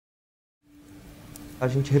A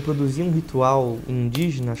gente reproduzia um ritual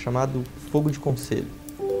indígena chamado fogo de conselho.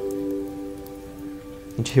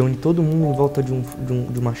 A gente reúne todo mundo em volta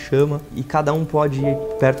de uma chama e cada um pode ir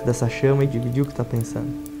perto dessa chama e dividir o que está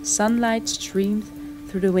pensando. Sunlight streamed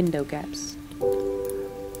through the window gaps.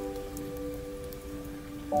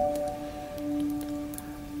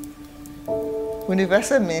 O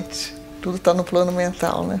universo é mente. Tudo está no plano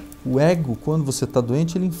mental, né? O ego, quando você está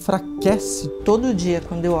doente, ele enfraquece. Todo dia,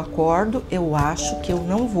 quando eu acordo, eu acho que eu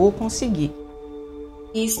não vou conseguir.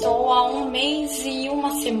 Estou há 1 mês e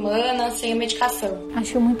 1 semana sem a medicação.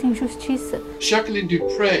 Acho muita injustiça. Jacqueline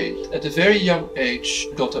Dupre, at a very young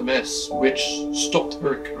age, got MS, which stopped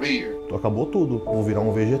her career. Acabou tudo, vou virar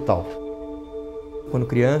um vegetal. Quando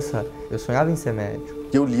criança, eu sonhava em ser médico.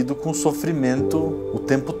 Eu lido com sofrimento o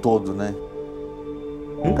tempo todo, né?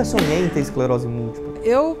 Nunca sonhei em ter esclerose múltipla.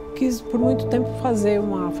 Eu quis por muito tempo fazer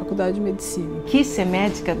uma faculdade de medicina. Quis ser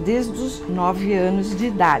médica desde os 9 anos de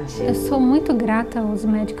idade. Eu sou muito grata aos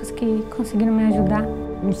médicos que conseguiram me ajudar.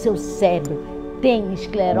 No seu cérebro tem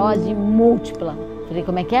esclerose múltipla. Falei,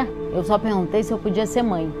 como é que é? Eu só perguntei se eu podia ser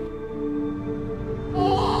mãe.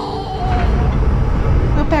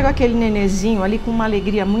 Eu pego aquele nenezinho ali com uma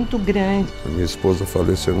alegria muito grande. A minha esposa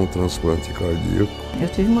faleceu num transplante cardíaco. Eu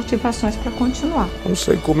tive motivações para continuar. Não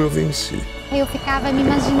sei como eu venci. Eu ficava me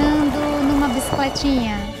imaginando numa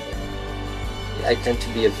bicicletinha. I tend to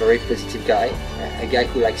be a very positive guy, a guy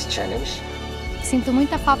who likes challenge. Sinto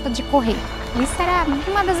muita falta de correr. Isso era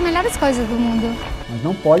uma das melhores coisas do mundo. Mas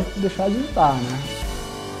não pode deixar de lutar, né?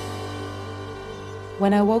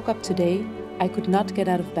 When I woke up today, I could not get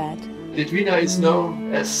out of bed. Lidwina is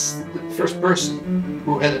known as the first person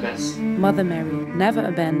who had MS. Mother Mary never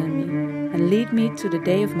abandoned me and lead me to the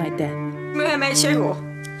day of my death. Meu remédio chegou.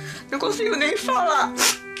 Não consigo nem falar.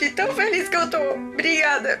 Que tão feliz que eu tô.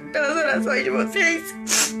 Obrigada pelas orações de vocês.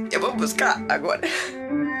 Eu vou buscar agora.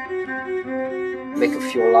 Make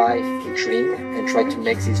of your life a dream and try to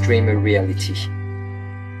make this dream a reality.